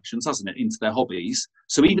their collections, hasn't it? Into their hobbies.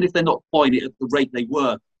 So even if they're not buying it at the rate they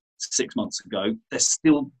were 6 months ago, they're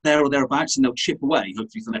still there or thereabouts, and they'll chip away,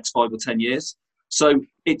 hopefully, for the next 5 or 10 years. So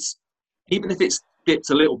even if it's dipped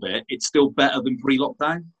a little bit, it's still better than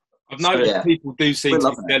pre-lockdown. I've noticed people do seem to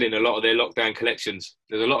be selling a lot of their lockdown collections.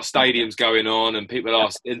 There's a lot of stadiums going on, and people are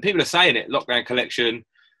saying it. Lockdown collection.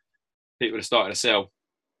 People are starting to sell.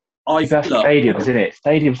 That's stadiums, isn't it?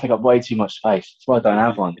 Stadiums take up way too much space. That's why I don't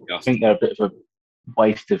have one. I think they're a bit of a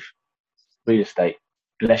waste of real estate,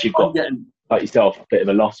 unless you've got, like yourself, a bit of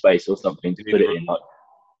a loft space or something to put it in. Like,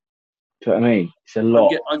 do you know what I mean? It's a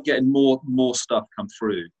lot. I'm getting more stuff come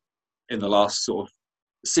through in the last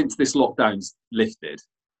since this lockdown's lifted.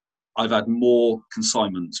 I've had more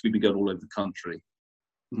consignments. We've been going all over the country.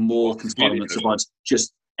 More consignments of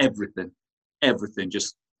just everything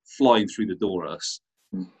just flying through the door at us.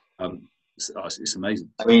 It's amazing.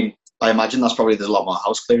 I mean, I imagine there's a lot more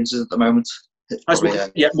house clearances at the moment.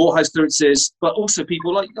 More house clearances, but also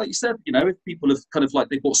people like you said, if people have kind of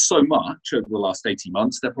they bought so much over the last 18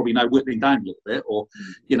 months, they're probably now whittling down a little bit, or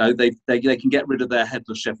they can get rid of their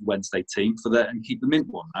headless Sheffield Wednesday team and keep the mint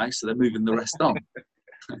one now, so they're moving the rest on.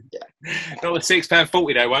 Not with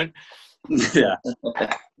 £6.40 they won't. Yeah.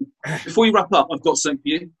 Before you wrap up, I've got something for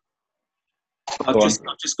you. I've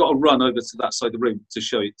just got to run over to that side of the room to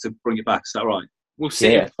show you, to bring it back. Is that right? We'll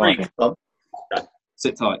see. Yeah, okay.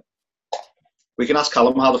 Sit tight. We can ask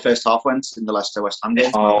Callum how the first half went in the Leicester West Ham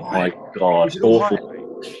game. Oh my God,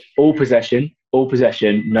 awful! All possession,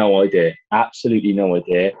 no idea, absolutely no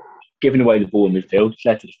idea. Giving away the ball in midfield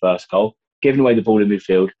led to the first goal. Giving away the ball in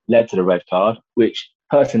midfield led to the red card, which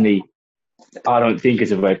personally I don't think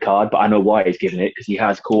is a red card, but I know why he's giving it, because he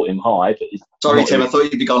has caught him high. But sorry, Tim, I thought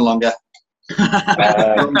you'd be gone longer.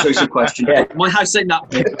 Question. Yeah, my house ain't that.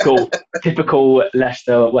 Typical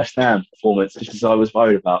Leicester West Ham performance, just as I was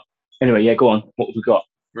worried about. Anyway, yeah, go on. What have we got?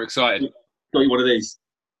 We're excited. Got you one of these.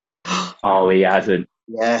 Oh, he hasn't.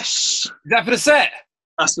 Yes. Is that for the set?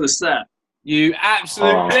 That's for the set. You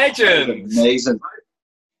absolute legend. Amazing.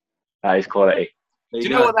 That is quality. Do you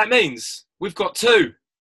know what that means? We've got two.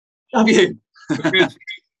 Have you?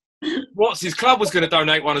 What's his club was going to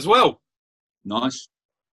donate one as well. Nice.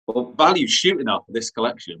 Well, value's shooting up for this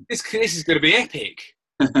collection. This is going to be epic.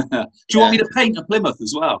 Do you want me to paint a Plymouth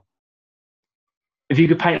as well? If you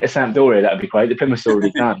could paint a Sampdoria, that would be great. The Plymouth's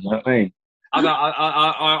already done, you know what I mean?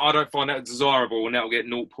 I don't find that desirable, and that'll get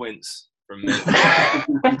 0 points from me.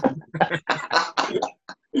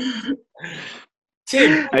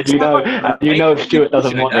 Tim, and you know if Stuart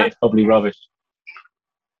doesn't want it, it's probably rubbish.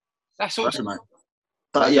 That's awesome, mate.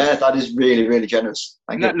 That is really, really generous.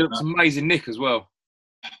 And that looks amazing, Nick, as well.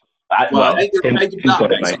 Maybe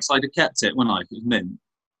that I'd have kept it, wouldn't I? It was mint.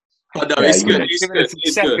 But no, it's good.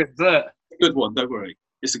 It's good. Good one, don't worry.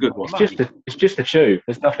 It's a good one. It's just a chew.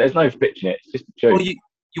 There's nothing. There's no pitch in it. It's just a chew. Well,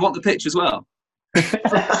 you want the pitch as well?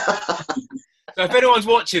 So if anyone's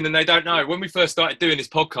watching and they don't know, when we first started doing this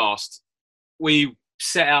podcast, we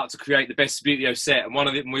set out to create the best Subbuteo set, and one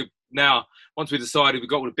of them once we decided we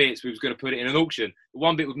got all the bits, we was going to put it in an auction. The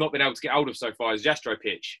one bit we've not been able to get hold of so far is the Astro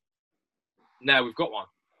pitch. Now we've got one.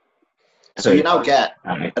 So you now get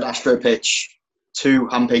an Astro pitch, 2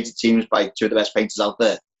 hand-painted teams by 2 of the best painters out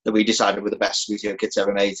there that we decided were the best Subbuteo kits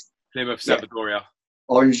ever made. Plymouth, Sampdoria.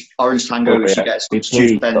 Orange Tango, which you get a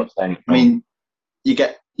student bench. I mean, you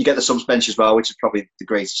get the subs bench as well, which is probably the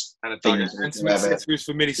greatest thing. And some accessories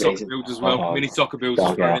for mini soccer builds as well. Mini soccer builds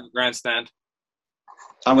for in the grandstand.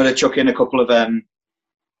 I'm going to chuck in a couple of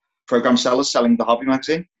program sellers selling the hobby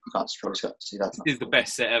magazine. You can't probably see that. This is the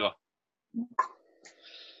best set ever.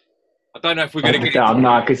 I don't know if we're going to get it.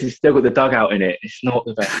 No, because it's still got the dugout in it. It's not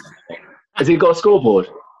the best. Has it got a scoreboard?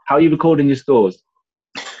 How are you recording your scores?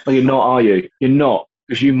 Oh, you're not, are you? You're not,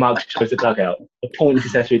 because you mugs chose the dugout. The pointless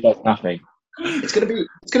accessory does nothing. It's going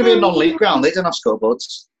to be a non-league ground. They don't have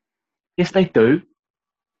scoreboards. Yes, they do.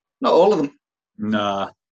 Not all of them.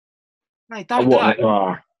 Nah. Mate, don't. Nah,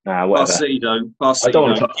 whatever. Bar City don't.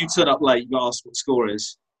 If you turn up late, you've got to ask what the score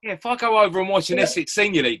is. Yeah, if I go over and watch an Essex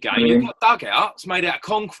Senior League game, you've got dugouts made out of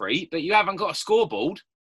concrete, but you haven't got a scoreboard.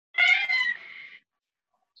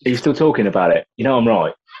 Are you still talking about it? You know I'm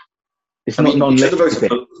right. It's not non-league.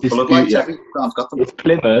 It's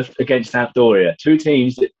Plymouth against Sampdoria, 2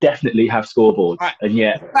 teams that definitely have scoreboards, right. And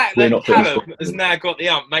yet the fact we're that not. Callum has now got the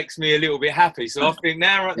ump makes me a little bit happy. So I think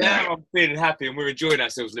now I'm feeling happy and we're enjoying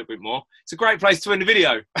ourselves a little bit more. It's a great place to end the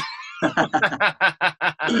video.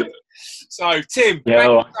 So Tim,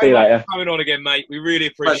 see you later. For coming on again, mate. We really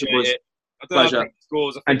appreciate it. Pleasure.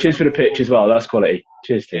 And cheers for the pitch as well. That's quality.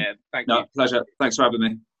 Cheers, Tim. Yeah, thank you. Pleasure. Thanks for having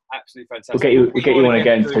me. Absolutely fantastic. We'll get you on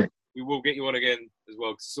again. We will get you on again as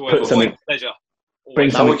well. It's always a pleasure.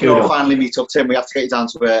 Now we can all finally meet up, Tim. We have to get you down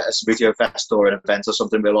to a Subbuteo Fest or an event or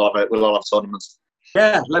something. We'll all have tournaments.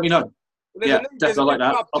 Yeah, let me know. Well, definitely like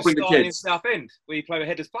that. I'll bring the kids. In South End, where you play with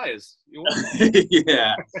headers players.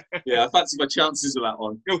 yeah, I fancy my chances with that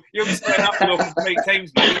one. You'll be staying up for complete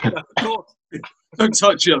teams, mate. Don't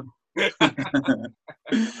touch them.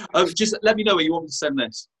 Just let me know where you want me to send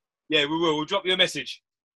this. Yeah, we will. We'll drop you a message.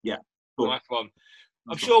 Yeah, cool. Nice one.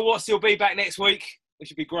 I'm sure Watts will be back next week. It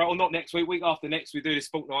should be great. Or not next week. Week after next, we do this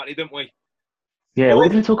fortnightly, don't we? Yeah, what are we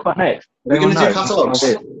going to talk about next? We're going to do catalogues.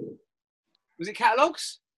 Was it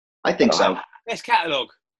catalogues? I think so. Best catalogue.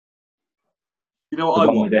 You know what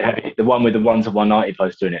I want? The one with the 1 to 190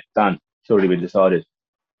 poster in it. Done. It's already been decided.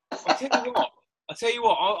 I'll tell you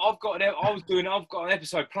what. I've got an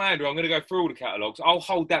episode planned where I'm going to go through all the catalogues. I'll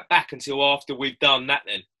hold that back until after we've done that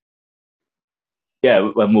then.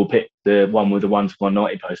 Yeah, when we'll pick the one with the 1 to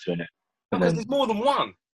 190 poster in it. Because there's more than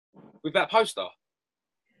one with that poster.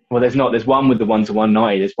 Well, there's not. There's one with the 1 to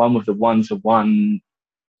 190. There's one with the 1 to 1.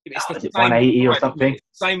 It's the same 180 or something.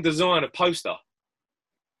 Same design of poster.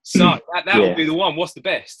 So that would be the one. What's the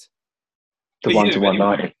best? The 1 to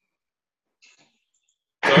 190.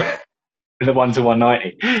 Sorry? The 1 to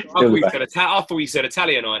 190. I thought you said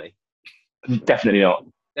Italia 90. Definitely not.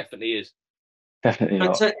 Definitely is. Definitely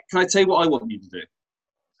not. Can I tell you what I want you to do?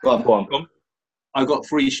 Go on. I've got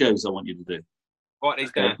 3 shows I want you to do. Right,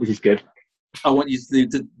 these down. This is good. I want you to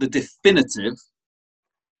do the definitive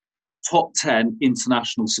top 10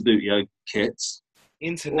 international Subbuteo kits.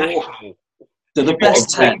 International. They're the best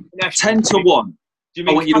 10. 10 to 1. Do you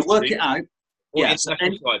mean I want you to work it out. Yes,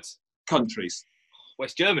 sides? Countries.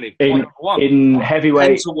 West Germany. In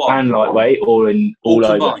heavyweight and lightweight, or in all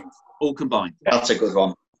over? All combined. That's a good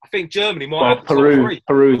one. I think Germany might have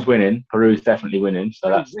Peru's winning. Peru's definitely winning. So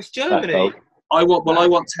that's West Germany. I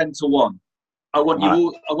want 10 to 1. I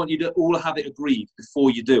want you to all have it agreed before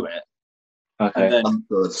you do it. Okay. And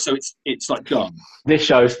then, so it's like done. This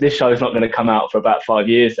show's not going to come out for about 5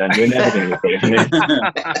 years. Then we're never going to agree.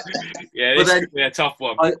 Yeah, this is a tough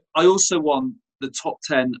one. I also want the top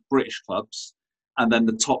 10 British clubs, and then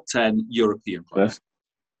the top 10 European clubs.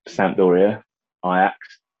 Sampdoria, Ajax,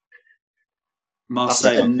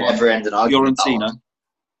 Marseille, never-ending argument. Fiorentina.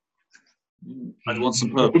 I'd want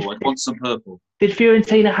some purple. Did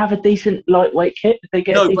Fiorentina have a decent lightweight kit? Did they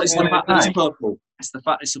get no, but it's the fact that it's purple. It's the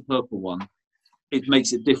fact it's a purple one. It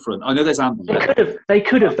makes it different. I know there's amber. They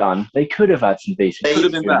could have done. They could have had some decent. They could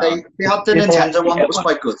have been better. They had the Nintendo one that was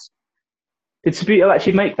quite good. Did Subbuteo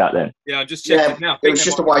actually make that then? Yeah, I'm just checking now. It was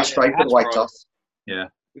just a white stripe with a white dot. Yeah.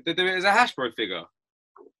 Did they do it as a Hasbro figure?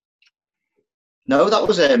 No, that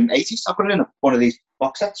was 80s. I put it in one of these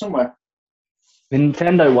box sets somewhere. The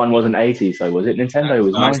Nintendo one wasn't 80s, though, was it? Nintendo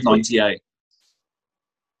was 98.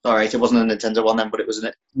 All right, it wasn't a Nintendo one then, but it was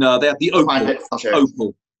an. No, they had the I'll find it. I'll show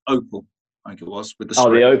you. Opal. I think it was with the. Oh,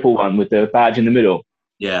 the strip. Opal one with the badge in the middle.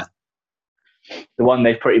 Yeah, The one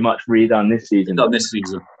they've pretty much redone this season. done this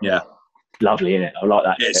season. Yeah, Lovely, innit? I like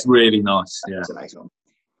that. it's shit. really nice. Yeah, It's a nice one.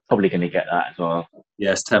 Probably going to get that as well.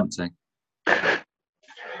 yeah, it's tempting.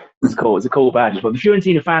 It's cool. It's a cool badge. But the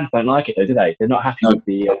Fiorentina fans don't like it, though, do they? They're not happy No. with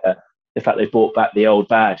the fact they brought back the old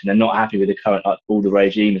badge, and they're not happy with the current, like, all the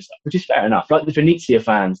regime and stuff, which is fair enough. Like the Venezia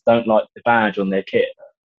fans don't like the badge on their kit,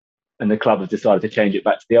 and the club have decided to change it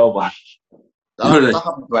back to the old one. Really? That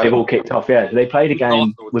happened to They've everyone. all kicked off. Yeah, so they played a game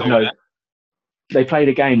Arsenal with done no. that. They played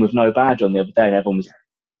a game with no badge on the other day, and everyone was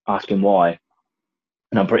asking why.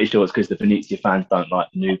 And I'm pretty sure it's because the Venezia fans don't like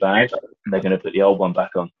the new badge, and they're going to put the old one back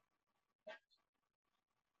on.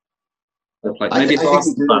 Maybe if I Arsenal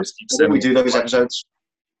think we do fans keep I think we saying- do those episodes.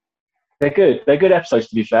 They're good. They're good episodes,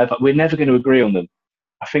 to be fair, but we're never going to agree on them.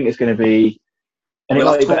 I think it's going to be. And it We'll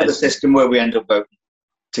might have be to look at better. the system where we end up voting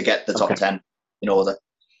to get the top Okay. 10 in order.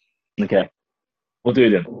 Okay, we'll do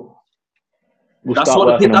them. We'll That's start what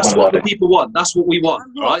working on that's one what of the them. people want. That's what we want,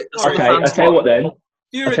 right? That's what the Okay, I'll fans tell you what want.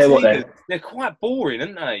 then. I'll tell you what then. Fiorentina, they're quite boring,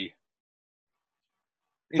 aren't they?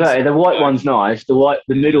 No, the white one's nice. The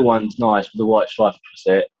middle one's nice with the white stripe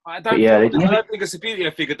across it. I But yeah, I they- don't think a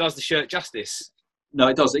Subbuteo figure does the shirt justice. No,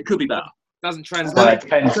 it does. It could be better. Doesn't Well, translate. it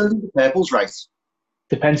depends. I don't think the purple's right.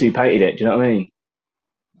 Depends who painted it. Do you know what I mean?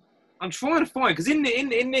 I'm trying to find because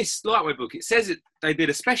in this lightweight book it says they did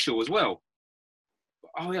a special as well.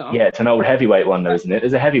 Oh yeah. Yeah, it's an old heavyweight one though, isn't it?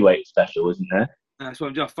 There's a heavyweight special, isn't there? That's what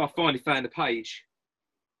I'm just. I finally found the page.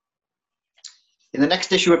 In the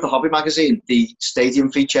next issue of the Hobby magazine, the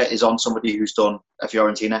stadium feature is on somebody who's done a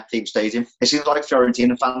Fiorentina themed stadium. It seems like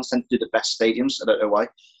Fiorentina fans tend to do the best stadiums. I don't know why.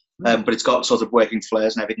 But it's got sort of working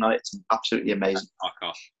flares and everything on it. It's absolutely amazing. Fuck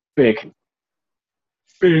off. Big.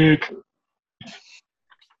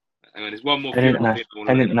 Hang on, there's one more. 10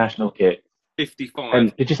 international kit. 55.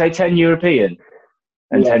 And did you say 10 European?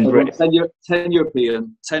 And 10 British? 10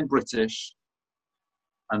 European, 10 British,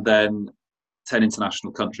 and then 10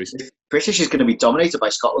 international countries. British is going to be dominated by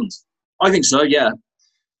Scotland. I think so, yeah.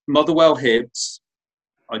 Motherwell, Hibs,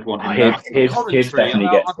 I'd want him there. Hibs definitely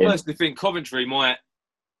gets I in. personally think Coventry might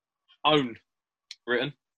own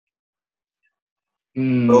Britain.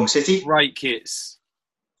 York City. Great kits.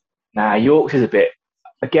 Nah, York's is a bit.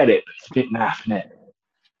 I get it, but it's a bit naff, isn't it?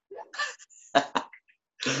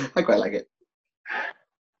 I quite like it.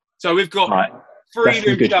 So we've got Right. three That's some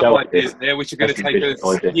new good show show ideas ideas. there, which are going to That's some take good us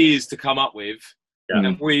show ideas. years to come up with. Yeah.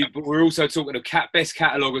 And we're also talking of best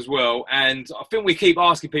catalogue as well. And I think we keep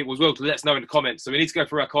asking people as well to let us know in the comments. So we need to go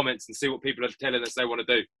through our comments and see what people are telling us they want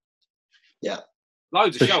to do. Yeah.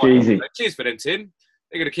 Loads of That's show easy. ideas. Cheers for them, Tim.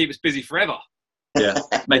 They're going to keep us busy forever. Yeah,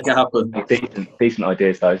 make it happen. Decent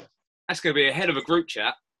ideas, though. That's going to be a hell of a group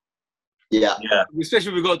chat. Yeah. Yeah, Especially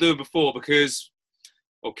if we've got to do it before because,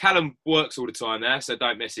 well, Callum works all the time now, so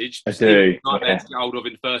don't message. I Steve's do, a nightmare yeah. to get hold of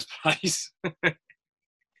in the first place. Me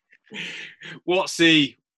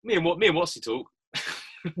and Watsy talk.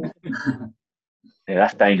 Yeah,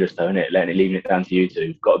 that's dangerous, though, isn't it? Leaving it down to you two.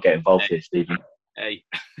 You've got to get involved here, Stephen. Hey.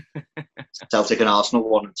 Celtic and Arsenal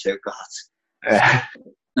 1 and 2. God.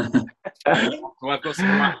 So I've got some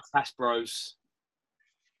Hash Bros.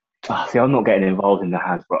 See, I'm not getting involved in the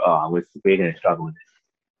hands, but we're going to struggle with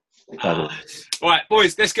this. Struggle. All right,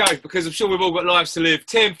 boys, let's go because I'm sure we've all got lives to live.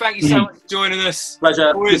 Tim, thank you so much for joining us.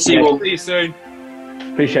 pleasure. Good to Boys, see you all. see you soon.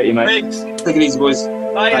 Appreciate you, mate. Thanks. Take it easy, boys.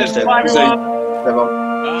 Later. Thanks, Tim. Bye, everyone. Everyone.